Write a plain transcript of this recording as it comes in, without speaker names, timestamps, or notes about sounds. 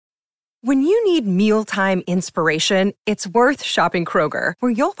When you need mealtime inspiration, it's worth shopping Kroger,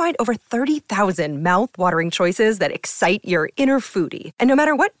 where you'll find over 30,000 mouth-watering choices that excite your inner foodie. And no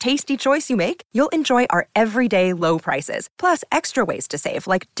matter what tasty choice you make, you'll enjoy our everyday low prices, plus extra ways to save,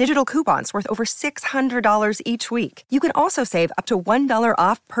 like digital coupons worth over $600 each week. You can also save up to $1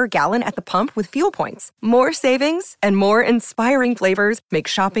 off per gallon at the pump with fuel points. More savings and more inspiring flavors make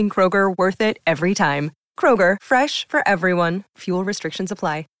shopping Kroger worth it every time. Kroger, fresh for everyone. Fuel restrictions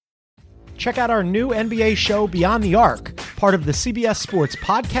apply. Check out our new NBA show, Beyond the Arc, part of the CBS Sports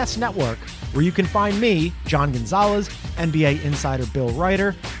Podcast Network, where you can find me, John Gonzalez, NBA insider Bill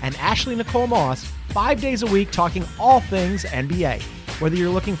Ryder, and Ashley Nicole Moss 5 days a week talking all things NBA. Whether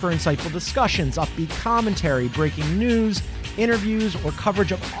you're looking for insightful discussions, upbeat commentary, breaking news, interviews, or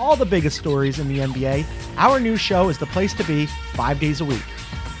coverage of all the biggest stories in the NBA, our new show is the place to be 5 days a week.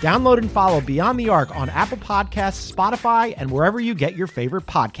 Download and follow Beyond the Arc on Apple Podcasts, Spotify, and wherever you get your favorite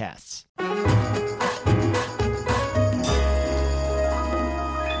podcasts.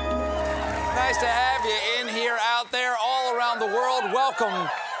 Nice to have you in here, out there, all around the world.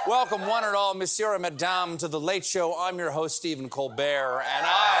 Welcome one and all, monsieur and madame, to The Late Show. I'm your host, Stephen Colbert, and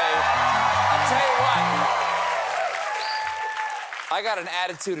I'll tell you what, I got an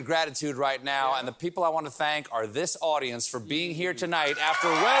attitude of gratitude right now, and the people I want to thank are this audience for being here tonight after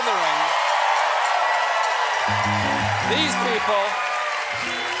weathering these people.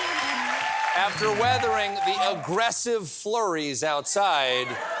 After weathering the aggressive flurries outside,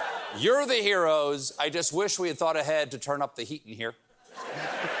 you're the heroes. I just wish we had thought ahead to turn up the heat in here.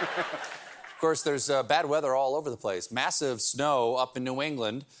 Of course, there's bad weather all over the place. Massive snow up in New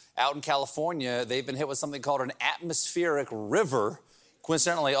England. Out in California, they've been hit with something called an atmospheric river.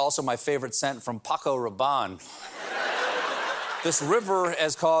 Coincidentally, also my favorite scent from Paco Rabanne. This river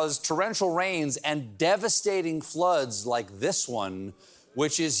has caused torrential rains and devastating floods like this one,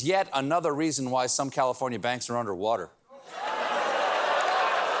 which is yet another reason why some California banks are underwater.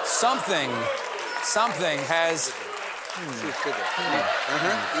 Something has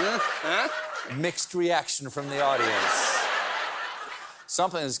mixed reaction from the audience.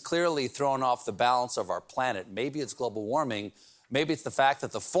 Something has clearly thrown off the balance of our planet. Maybe it's global warming. Maybe it's the fact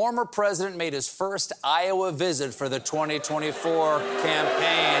that the former president made his first Iowa visit for the 2024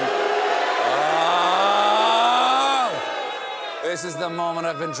 campaign. This is the moment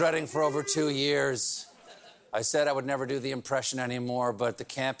I've been dreading for over 2 years. I said I would never do the impression anymore, but the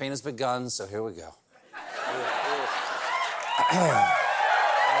campaign has begun, so here we go.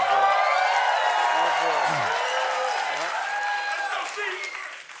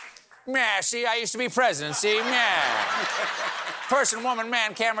 Meh, see, I used to be president, see, meh. Person, woman,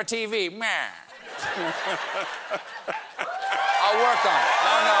 man, camera, TV, meh. I'll work on it.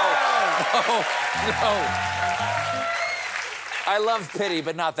 No. I love pity,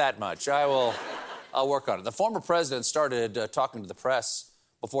 but not that much. I'll work on it. The former president started talking to the press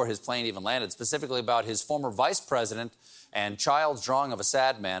before his plane even landed, specifically about his former vice president and child's drawing of a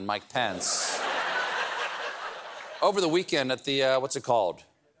sad man, Mike Pence. Over the weekend at the,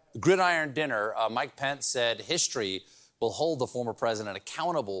 Gridiron Dinner, Mike Pence said history will hold the former president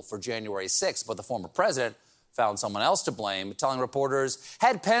accountable for January 6th, but the former president found someone else to blame, telling reporters,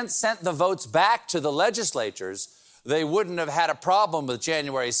 had Pence sent the votes back to the legislatures, they wouldn't have had a problem with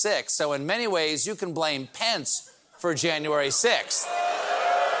January 6th. So in many ways, you can blame Pence for January 6th.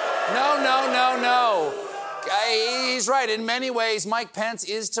 No. He's right. In many ways, Mike Pence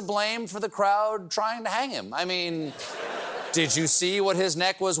is to blame for the crowd trying to hang him. I mean, did you see what his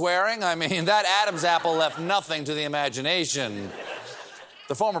neck was wearing? I mean, that Adam's apple left nothing to the imagination.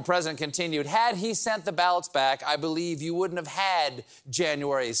 The former president continued, had he sent the ballots back, I believe you wouldn't have had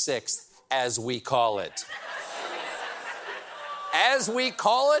January 6th, as we call it. As we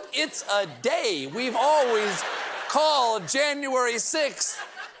call it, it's a day. We've always called January 6th,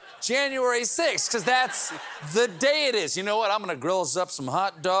 because that's the day it is. You know what? I'm going to grill us up some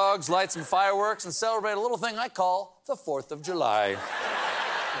hot dogs, light some fireworks, and celebrate a little thing I call the 4th of July.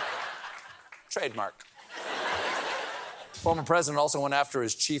 Trademark. Former president also went after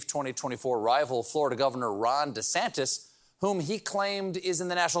his chief 2024 rival, Florida Governor Ron DeSantis, whom he claimed is in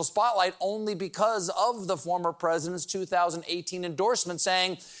the national spotlight only because of the former president's 2018 endorsement,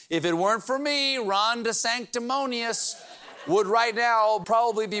 saying, if it weren't for me, Ron DeSanctimonious would right now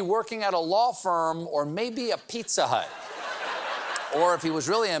probably be working at a law firm or maybe a Pizza Hut. Or if he was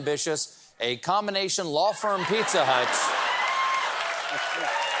really ambitious, a combination law firm Pizza Hut.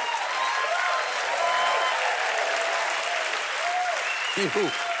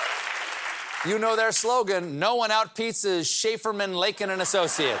 You know their slogan, no one out-pizzas Schaeferman, Lakin &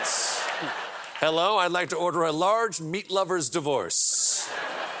 Associates. Hello, I'd like to order a large meat lover's divorce.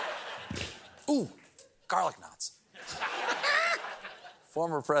 Ooh, garlic knots.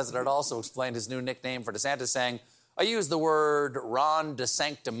 Former president also explained his new nickname for DeSantis, saying, I use the word Ron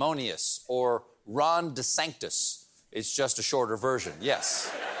DeSanctimonious or Ron DeSanctus. It's just a shorter version,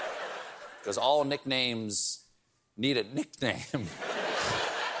 yes. Because all nicknames need a nickname.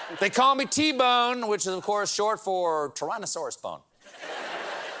 They call me T-Bone, which is, of course, short for Tyrannosaurus Bone.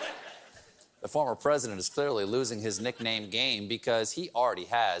 The former president is clearly losing his nickname game because he already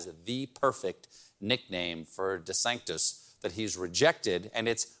has the perfect nickname for DeSanctus that he's rejected, and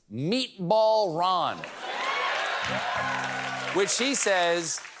it's Meatball Ron, which he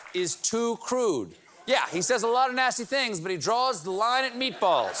says is too crude. Yeah, he says a lot of nasty things, but he draws the line at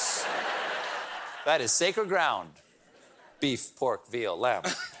meatballs. That is sacred ground. Beef, pork, veal, lamb.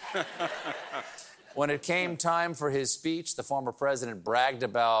 When it came time for his speech, the former president bragged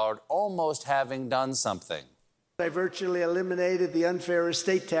about almost having done something. I virtually eliminated the unfair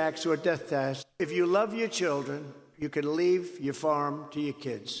estate tax or death tax. If you love your children, you can leave your farm to your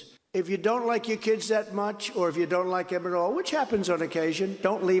kids. If you don't like your kids that much, or if you don't like them at all, which happens on occasion,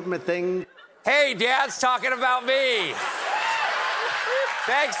 don't leave them a thing. Hey, Dad's talking about me.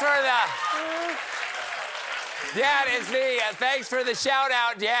 Thanks for Dad, it's me. Thanks for the shout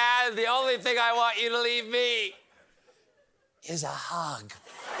out, Dad. The only thing I want you to leave me is a hug.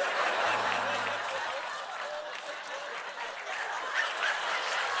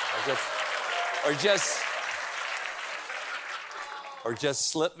 Or just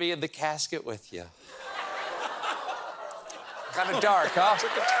slip me in the casket with you. Kind of dark, huh?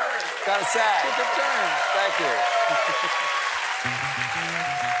 Kind of sad. Thank you.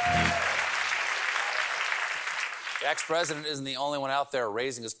 The ex-president isn't the only one out there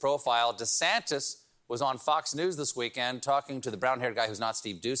raising his profile. DeSantis was on Fox News this weekend talking to the brown-haired guy who's not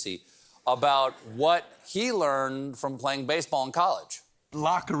Steve Ducey about what he learned from playing baseball in college.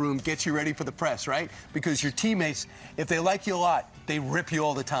 Locker room gets you ready for the press, right? Because your teammates, if they like you a lot, they rip you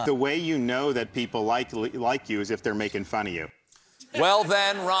all the time. The way you know that people like you is if they're making fun of you. Well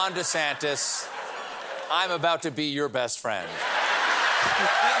then, Ron DeSantis, I'm about to be your best friend.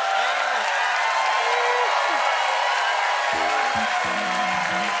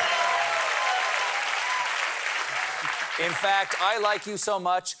 In fact, I like you so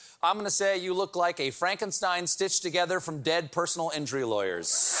much, I'm going to say you look like a Frankenstein stitched together from dead personal injury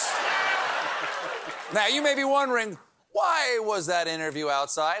lawyers. Now, you may be wondering, why was that interview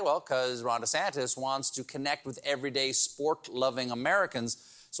outside? Well, because Ron DeSantis wants to connect with everyday sport-loving Americans,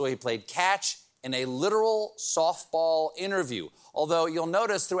 so he played catch in a literal softball interview. Although you'll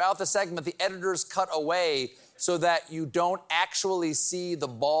notice throughout the segment, the editors cut away so that you don't actually see the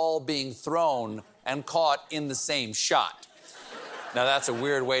ball being thrown and caught in the same shot. Now, that's a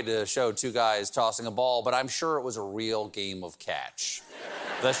weird way to show two guys tossing a ball, but I'm sure it was a real game of catch.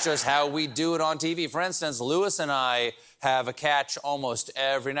 That's just how we do it on TV. For instance, Lewis and I have a catch almost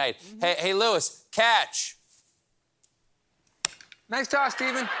every night. Hey, Lewis, catch. Nice toss,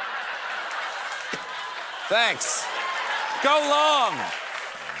 Steven. Thanks. Go long.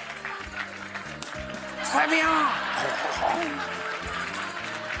 Très bien.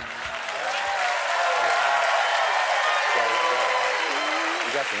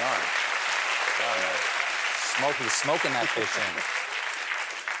 You got the arm. Smoking that fish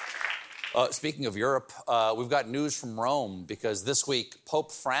in. Speaking of Europe, we've got news from Rome because this week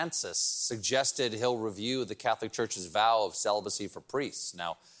Pope Francis suggested he'll review the Catholic Church's vow of celibacy for priests.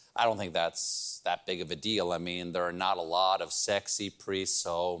 Now, I don't think that's that big of a deal. I mean, there are not a lot of sexy priests.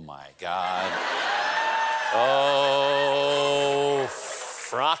 Oh, my God. Oh,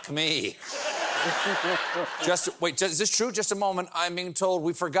 frock me. Wait, is this true? Just a moment. I'm being told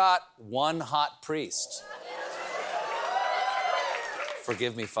we forgot one hot priest.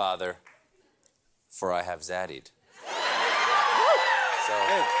 Forgive me, Father, for I have zaddied. So,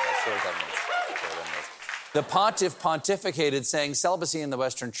 that's what that means. The pontiff pontificated saying celibacy in the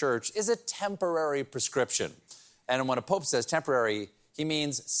Western Church is a temporary prescription. And when a pope says temporary, he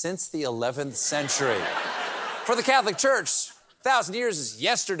means since the 11th century. For the Catholic Church, 1,000 years is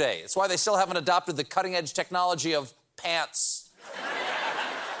yesterday. It's why they still haven't adopted the cutting-edge technology of pants.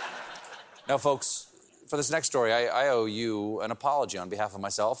 Now, folks, for this next story, I owe you an apology on behalf of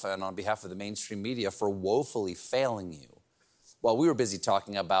myself and on behalf of the mainstream media for woefully failing you. While we were busy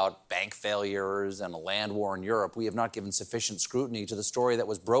talking about bank failures and a land war in Europe, we have not given sufficient scrutiny to the story that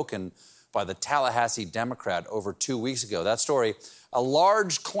was broken by the Tallahassee Democrat over 2 weeks ago. That story, a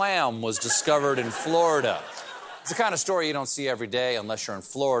large clam was discovered in Florida. It's the kind of story you don't see every day unless you're in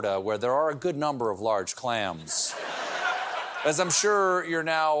Florida, where there are a good number of large clams. As I'm sure you're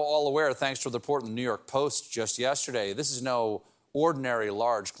now all aware, thanks to the report in the New York Post just yesterday, this is no ordinary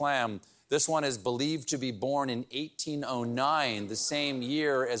large clam. This one is believed to be born in 1809, the same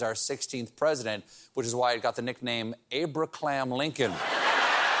year as our 16th president, which is why it got the nickname Abraclam Lincoln.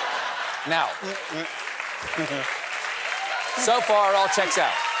 Now, so far, it all checks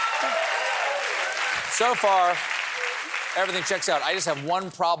out. So far, everything checks out. I just have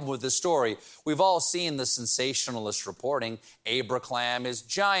one problem with this story. We've all seen the sensationalist reporting. Abraclam is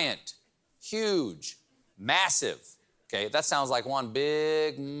giant, huge, massive. Okay, that sounds like one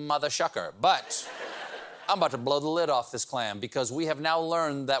big mother shucker. But I'm about to blow the lid off this clam because we have now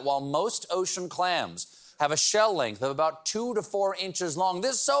learned that while most ocean clams have a shell length of about 2 to 4 inches long,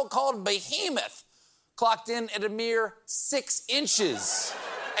 this so-called behemoth clocked in at a mere 6 inches.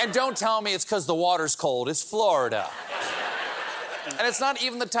 And don't tell me it's because the water's cold. It's Florida. And it's not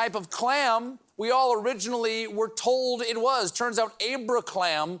even the type of clam we all originally were told it was. Turns out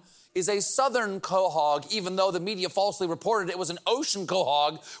Abraclam is a southern quahog, even though the media falsely reported it was an ocean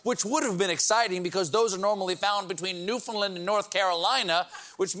quahog, which would have been exciting because those are normally found between Newfoundland and North Carolina,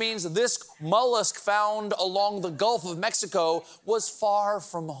 which means this mollusk found along the Gulf of Mexico was far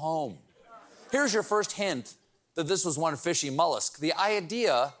from home. Here's your first hint that this was one fishy mollusk, the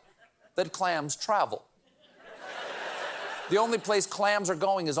idea that clams travel. The only place clams are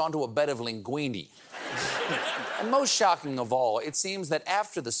going is onto a bed of linguine. And most shocking of all, it seems that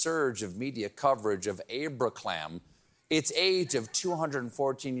after the surge of media coverage of Abraclam, its age of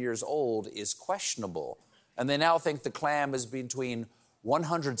 214 years old is questionable. And they now think the clam is between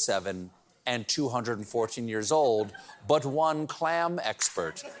 107 and 214 years old, but one clam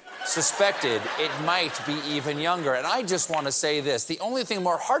expert suspected it might be even younger. And I just want to say this, the only thing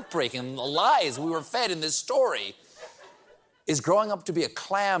more heartbreaking than the lies we were fed in this story is growing up to be a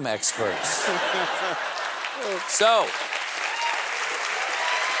clam expert. So,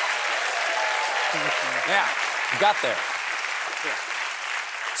 yeah, got there.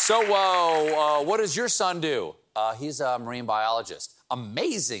 So, what does your son do? He's a marine biologist.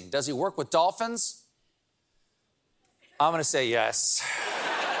 Amazing. Does he work with dolphins? I'm going to say yes.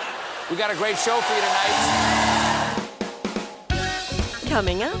 We got a great show for you tonight.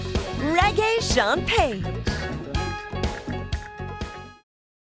 Coming up, Regé-Jean Page.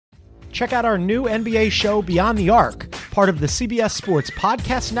 Check out our new NBA show, Beyond the Arc, part of the CBS Sports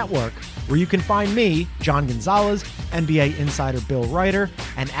Podcast Network, where you can find me, John Gonzalez, NBA insider Bill Reiter,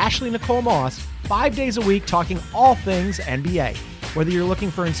 and Ashley Nicole Moss 5 days a week talking all things NBA. Whether you're looking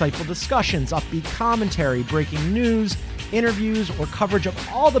for insightful discussions, upbeat commentary, breaking news, interviews, or coverage of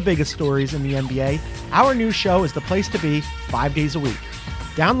all the biggest stories in the NBA, our new show is the place to be 5 days a week.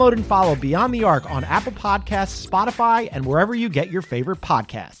 Download and follow Beyond the Arc on Apple Podcasts, Spotify, and wherever you get your favorite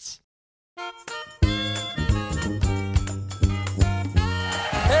podcasts.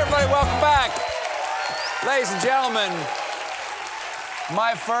 Hey, everybody, welcome back. Ladies and gentlemen,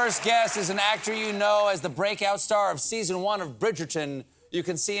 my first guest is an actor you know as the breakout star of season 1 of Bridgerton. You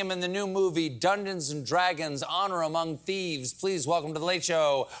can see him in the new movie Dungeons & Dragons: Honor Among Thieves. Please welcome to The Late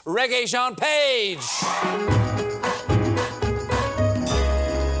Show, Regé-Jean Page. Please,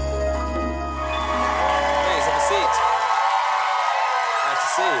 have a seat. Nice to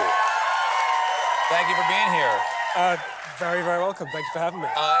see you. Thank you for being here. Very, very welcome. Thank you for having me.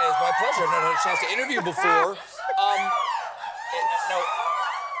 It's my pleasure. I've never had a chance to interview before.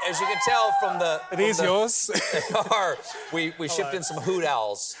 As you can tell from the... Are these yours? we shipped in some hoot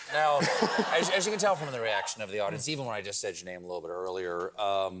owls. Now, as you can tell from the reaction of the audience, even when I just said your name a little bit earlier,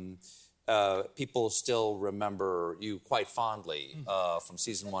 people still remember you quite fondly from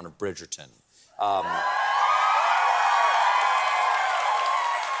season 1 of Bridgerton.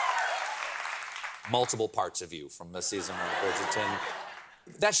 Multiple parts of you from the season 1 of Bridgerton.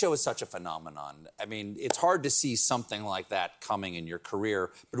 That show is such a phenomenon. I mean, it's hard to see something like that coming in your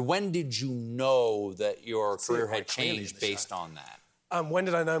career. But when did you know that your career had changed based on that? When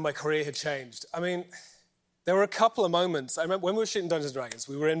did I know my career had changed? I mean, there were a couple of moments. I remember when we were shooting Dungeons & Dragons,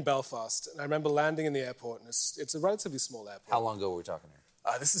 we were in Belfast, and I remember landing in the airport, and it's a relatively small airport. How long ago were we talking here?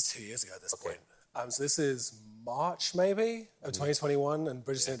 This is 2 years ago at this point. So this is March, maybe, of 2021, and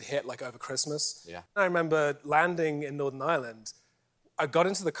Bridgerton had hit, like, over Christmas. Yeah. And I remember landing in Northern Ireland. I got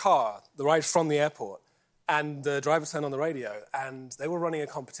into the car, the ride from the airport, and the driver turned on the radio, and they were running a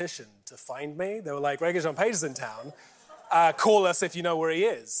competition to find me. They were like, Regé-Jean Page is in town. Call us if you know where he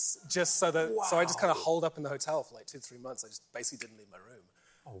is. Just so that, So I just kind of holed up in the hotel for like 2-3 months. I just basically didn't leave my room.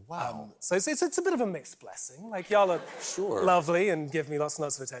 Oh, wow. So it's a bit of a mixed blessing. Like, y'all are lovely and give me lots and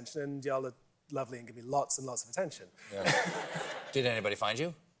lots of attention, and y'all are lovely and give me lots and lots of attention. Yeah. Did anybody find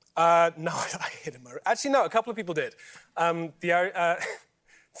you? No, I hid in my room. Actually, no, a couple of people did.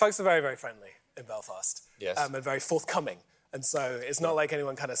 Folks are very, very friendly in Belfast. Yes. And very forthcoming. And so it's not like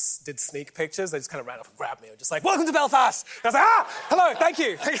anyone kind of did sneak pictures. They just kind of ran up and grabbed me and just like, welcome to Belfast. And I was like, hello, thank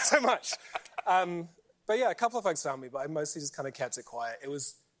you so much. But yeah, a couple of folks found me, but I mostly just kind of kept it quiet. It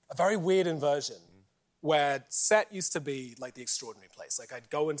was a very weird inversion where set used to be like the extraordinary place. Like I'd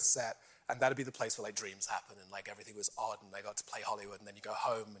go into set and that'd be the place where like dreams happen and like everything was odd and I got to play Hollywood and then you go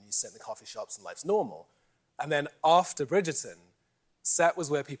home and you sit in the coffee shops and life's normal. And then after Bridgerton, set was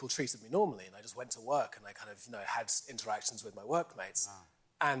where people treated me normally, and I just went to work and I kind of, had interactions with my workmates.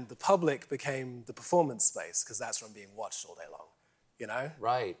 Wow. And the public became the performance space because that's where I'm being watched all day long,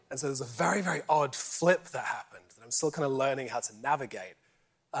 Right. And so there's a very, very odd flip that happened that I'm still kind of learning how to navigate,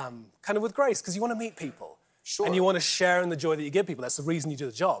 kind of with grace, because you want to meet people. Sure. And you want to share in the joy that you give people. That's the reason you do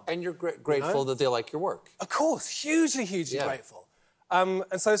the job. And you're grateful that they like your work. Of course, hugely grateful. And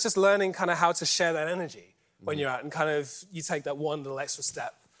so it's just learning kind of how to share that energy when you're out and kind of you take that one little extra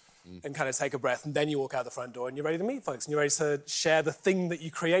step and kind of take a breath and then you walk out the front door and you're ready to meet folks and you're ready to share the thing that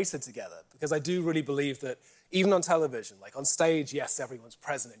you created together. Because I do really believe that even on television, like on stage, yes, everyone's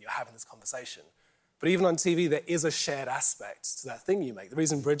present and you're having this conversation. But even on TV, there is a shared aspect to that thing you make. The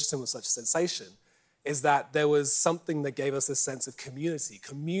reason Bridgerton was such a sensation is that there was something that gave us this sense of community,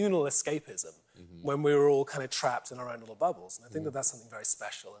 communal escapism, when we were all kind of trapped in our own little bubbles. And I think that that's something very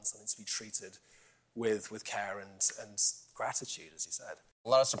special and something to be treated with care and gratitude, as you said. A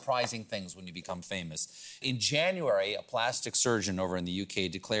lot of surprising things when you become famous. In January, a plastic surgeon over in the UK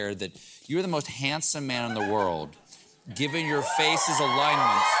declared that you're the most handsome man in the world, given your face's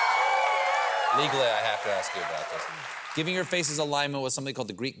alignment. Legally, I have to ask you about this. Giving your face's alignment with something called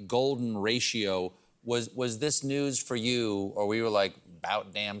the Greek golden ratio, was this news for you, or were you like,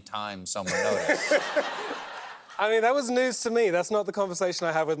 about damn time someone noticed? I mean, that was news to me. That's not the conversation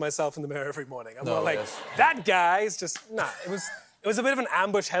I have with myself in the mirror every morning. I'm not like, that guy is just... Nah, it was a bit of an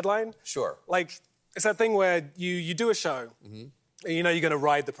ambush headline. Sure. Like, it's that thing where you do a show, and you're going to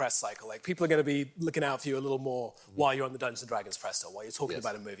ride the press cycle. Like, people are going to be looking out for you a little more while you're on the Dungeons & Dragons press tour, while you're talking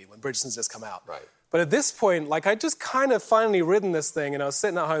about a movie, when Bridgerton's just come out. Right. But at this point, like, I'd just kind of finally ridden this thing, and I was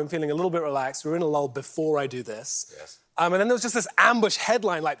sitting at home feeling a little bit relaxed. We were in a lull before I do this. Yes. And then there was just this ambush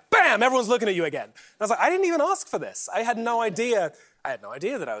headline, like, bam, everyone's looking at you again. And I was like, I didn't even ask for this. I had no idea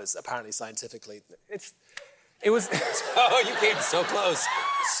that I was apparently scientifically... It was... Oh, you came so close.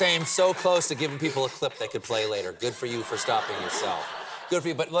 Same, so close to giving people a clip they could play later. Good for you for stopping yourself. Good for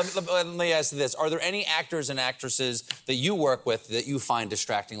you. But let me ask you this. Are there any actors and actresses that you work with that you find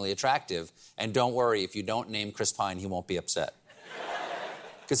distractingly attractive? And don't worry, if you don't name Chris Pine, he won't be upset.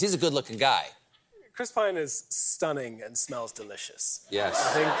 Because he's a good-looking guy. Chris Pine is stunning and smells delicious. Yes.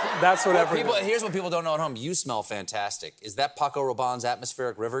 I think that's what everyone... Here's what people don't know at home. You smell fantastic. Is that Paco Rabanne's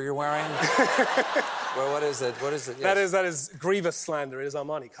atmospheric river you're wearing? Well, what is it? What is it? Yes. That is grievous slander. It is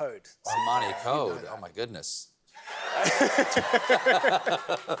Armani Code. Armani Code. Oh, my goodness.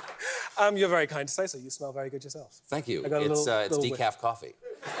 You're very kind to say so. You smell very good yourself. Thank you. It's decaf coffee.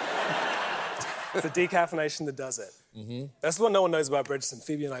 It's the decaffeination that does it. That's what no one knows about Bridgerton.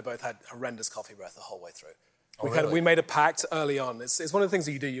 Phoebe and I both had horrendous coffee breath the whole way through. We made a pact early on. It's one of the things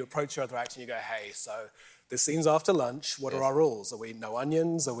that you do. You approach your other actor and you go, hey, so this scene's after lunch. What are our rules? Are we no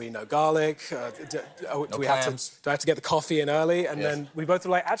onions? Are we no garlic? Do I have to get the coffee in early? And then we both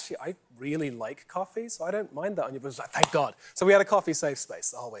were like, actually, I really like coffee, so I don't mind that on you. But it was like, thank God. So we had a coffee safe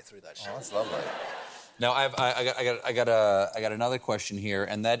space the whole way through that show. Oh, that's lovely. Now, I got another question here,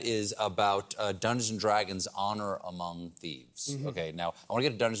 and that is about Dungeons & Dragons Honor Among Thieves. Okay, now, I want to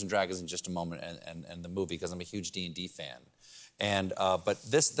get to Dungeons & Dragons in just a moment and the movie, because I'm a huge D&D fan. But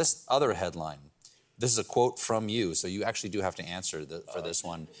this other headline, this is a quote from you, so you actually do have to answer for this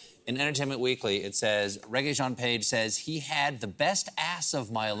one. In Entertainment Weekly, it says, Regé-Jean Page says, he had the best ass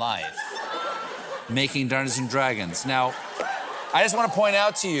of my life making Dungeons & Dragons. Now... I just want to point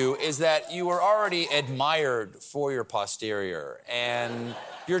out to you is that you were already admired for your posterior and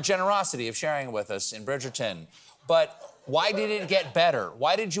your generosity of sharing it with us in Bridgerton. But why did it get better?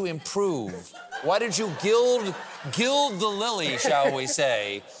 Why did you improve? Why did you gild the lily, shall we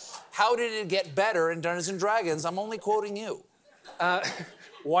say? How did it get better in Dungeons & Dragons? I'm only quoting you.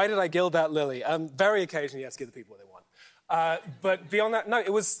 Why did I gild that lily? Very occasionally, you have to give the people what they want. But beyond that, no,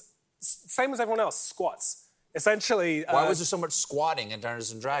 it was same as everyone else, squats. Essentially... Why was there so much squatting in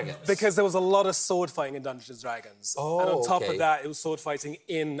Dungeons & Dragons? Because there was a lot of sword fighting in Dungeons & Dragons. Oh, and on top of that, it was sword fighting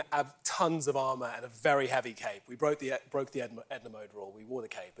in tons of armour and a very heavy cape. We broke the Edna Mode rule. We wore the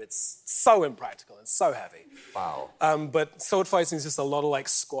cape. It's so impractical and so heavy. Wow. But sword fighting is just a lot of, like,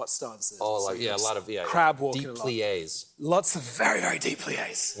 squat stances. Oh, like, a lot of... crab walking. Deep pliés. Lots of very, very deep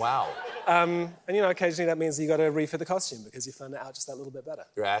pliés. Wow. And, occasionally that means you got to refit the costume because you found it out just that little bit better.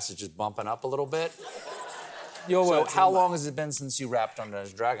 Your ass is just bumping up a little bit? Your So words. how long has it been since you wrapped on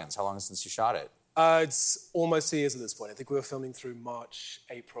Dungeons & Dragons? How long since you shot it? It's almost 2 years at this point. I think we were filming through March,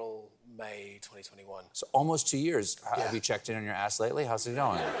 April, May 2021. So almost 2 years. Have you checked in on your ass lately? How's it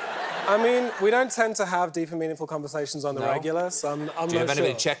going? I mean, we don't tend to have deep and meaningful conversations on the regular, so I'm Do you have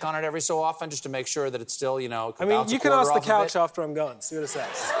anybody check on it every so often just to make sure that it's still, I mean, you can ask the couch after I'm gone. See what it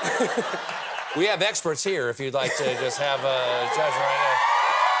says. We have experts here if you'd like to just have a judge right there.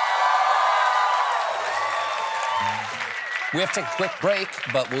 We have to take a quick break,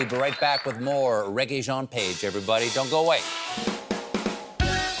 but we'll be right back with more Regé-Jean Page, everybody. Don't go away.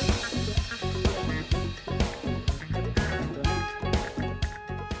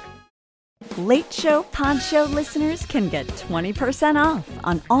 Late Show Pod Show listeners can get 20% off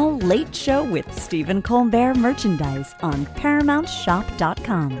on all Late Show with Stephen Colbert merchandise on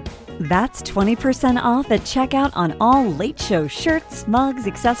ParamountShop.com. That's 20% off at checkout on all Late Show shirts, mugs,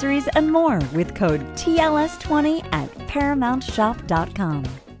 accessories, and more with code TLS20 at ParamountShop.com.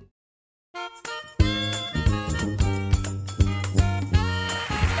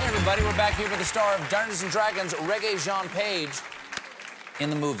 Hey, everybody, we're back here with the star of Dungeons & Dragons, Regé-Jean Page. In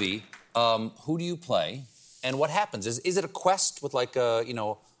the movie, who do you play, and what happens? Is it a quest with like a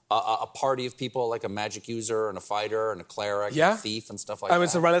party of people, like a magic user and a fighter and a cleric and a thief and stuff like that?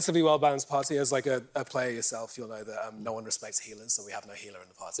 It's a relatively well-balanced party. As like a player yourself, you'll know that no one respects healers, so we have no healer in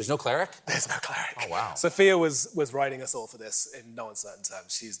the party. There's no cleric? There's no cleric. Oh, wow. Sophia was writing us all for this in no uncertain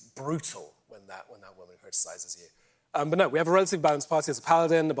terms. She's brutal when that woman criticizes you. But no, we have a relatively balanced party. There's a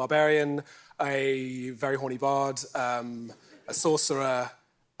paladin, a barbarian, a very horny bard, a sorcerer,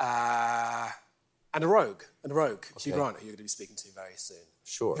 and a rogue. Hugh Grant, who you're going to be speaking to very soon.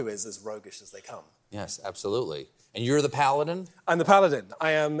 Sure. Who is as roguish as they come. Yes, absolutely. And you're the paladin? I'm the paladin.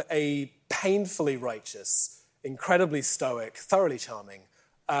 I am a painfully righteous, incredibly stoic, thoroughly charming,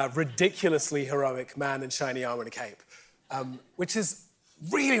 ridiculously heroic man in shiny armor and a cape, which is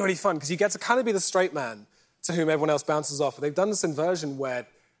really, really fun because you get to kind of be the straight man to whom everyone else bounces off. They've done this inversion where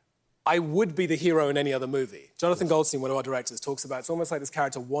I would be the hero in any other movie. Jonathan Goldstein, one of our directors, talks about it's almost like this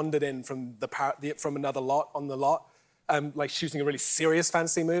character wandered in from from another lot on the lot, like shooting a really serious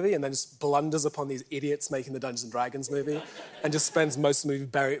fantasy movie, and then just blunders upon these idiots making the Dungeons & Dragons movie, and just spends most of the movie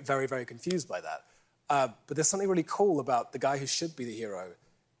very, very, very confused by that. But there's something really cool about the guy who should be the hero.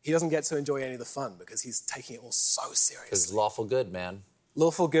 He doesn't get to enjoy any of the fun because he's taking it all so seriously. Because lawful good, man.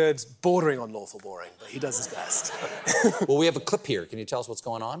 Lawful good, bordering on lawful boring, but he does his best. Well, we have a clip here. Can you tell us what's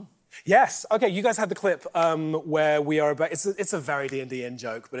going on? Yes. Okay, you guys had the clip where we are about... It's a very D&D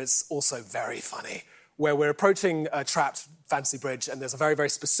in-joke, but it's also very funny, where we're approaching a trapped fantasy bridge, and there's a very, very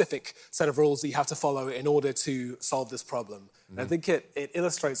specific set of rules that you have to follow in order to solve this problem. Mm-hmm. And I think it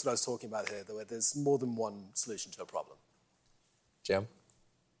illustrates what I was talking about here, where there's more than one solution to a problem. Jim?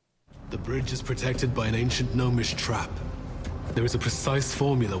 The bridge is protected by an ancient gnomish trap. There is a precise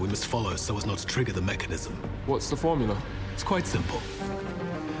formula we must follow so as not to trigger the mechanism. What's the formula? It's quite simple.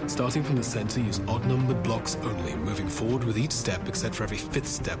 Starting from the center, use odd-numbered blocks only, moving forward with each step except for every fifth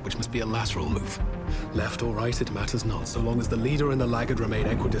step, which must be a lateral move. Left or right, it matters not, so long as the leader and the laggard remain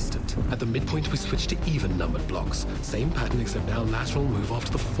equidistant. At the midpoint, we switch to even-numbered blocks. Same pattern, except now lateral move off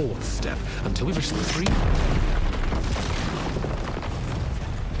to the fourth step, until we reach the three...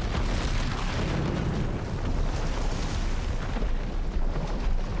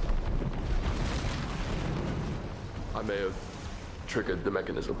 I may have triggered the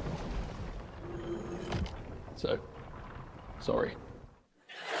mechanism. So, sorry.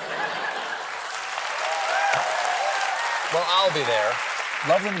 Well, I'll be there.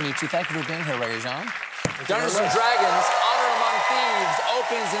 Lovely to meet you. Thank you for being here, Regé-Jean. Dungeons & Dragons, Honor Among Thieves,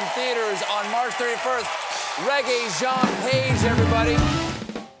 opens in theaters on March 31st. Regé-Jean Page, everybody.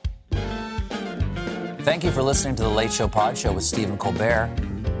 Thank you for listening to The Late Show Pod Show with Stephen Colbert.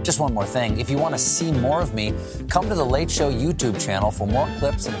 Just one more thing. If you want to see more of me, come to The Late Show YouTube channel for more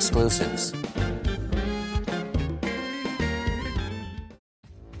clips and exclusives.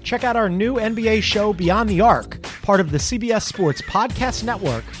 Check out our new NBA show, Beyond the Arc, part of the CBS Sports Podcast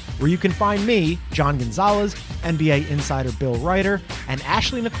Network, where you can find me, John Gonzalez, NBA insider Bill Reiter, and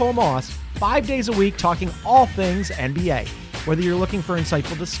Ashley Nicole Moss 5 days a week talking all things NBA. Whether you're looking for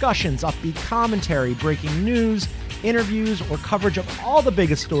insightful discussions, upbeat commentary, breaking news, interviews, or coverage of all the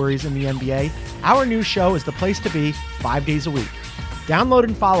biggest stories in the NBA, our new show is the place to be 5 days a week. Download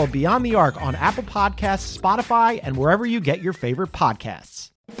and follow Beyond the Arc on Apple Podcasts, Spotify, and wherever you get your favorite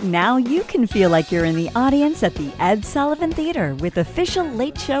podcasts. Now you can feel like you're in the audience at the Ed Sullivan Theater with official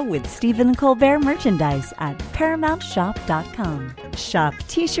Late Show with Stephen Colbert merchandise at ParamountShop.com. Shop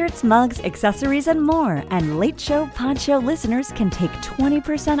t-shirts, mugs, accessories, and more. And Late Show Pod Show listeners can take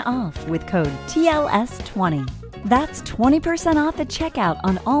 20% off with code TLS20. That's 20% off at checkout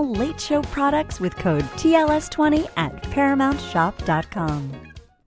on all Late Show products with code TLS20 at ParamountShop.com.